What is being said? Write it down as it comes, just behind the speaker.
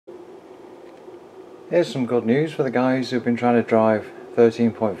Here's some good news for the guys who've been trying to drive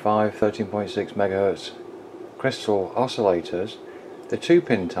 13.5, 13.6 megahertz crystal oscillators, the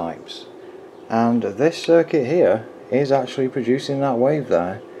 2-pin types. And this circuit here is actually producing that wave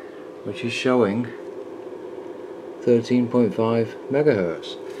there, which is showing 13.5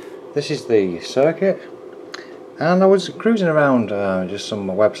 megahertz. This is the circuit, and I was cruising around just some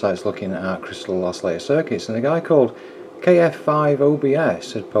websites looking at crystal oscillator circuits, and a guy called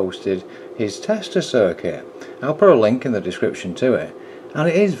KF5OBS had posted his tester circuit. I'll put a link in the description to it, and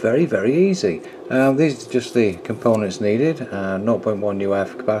it is very easy. These are just the components needed: 0.1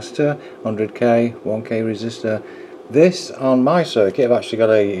 UF capacitor, 100k, 1k resistor. This on my circuit I've actually got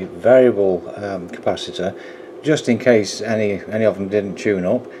a variable capacitor just in case any of them didn't tune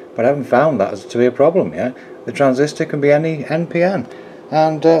up, but I haven't found that to be a problem yet. The transistor can be any NPN,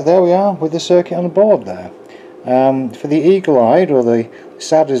 and there we are with the circuit on the board there. For the eagle-eyed or the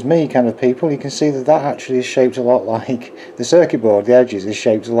sad as me kind of people, you can see that actually is shaped a lot like the circuit board. The edges is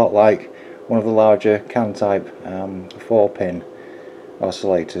shaped a lot like one of the larger CAN type 4-pin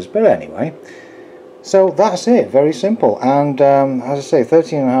oscillators. But anyway, so that's it, very simple. And as I say,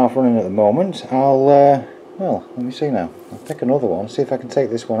 13.5 running at the moment. I'll well, let me see now. I'll pick another one, see if I can take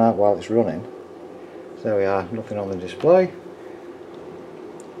this one out while it's running. So there we are, nothing on the display.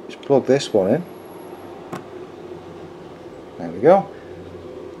 Just plug this one in. There we go,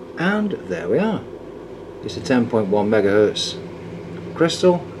 and there we are. It's a 10.1 megahertz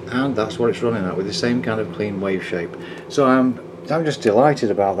crystal, and that's what it's running at, with the same kind of clean wave shape. So I'm just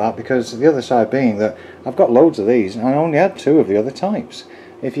delighted about that, because the other side being that I've got loads of these and I only had 2 of the other types.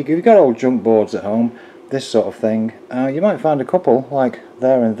 If you've got old junk boards at home, this sort of thing, you might find a couple like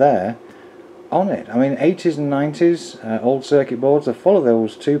there and there on it. I mean, 80s and 90s old circuit boards are full of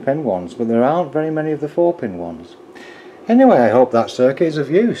those 2-pin ones, but there aren't very many of the 4-pin ones. Anyway, I hope that circuit is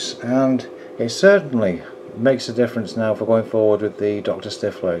of use, and it certainly makes a difference now for going forward with the Dr.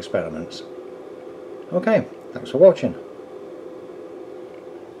 Stifler experiments. Okay, thanks for watching.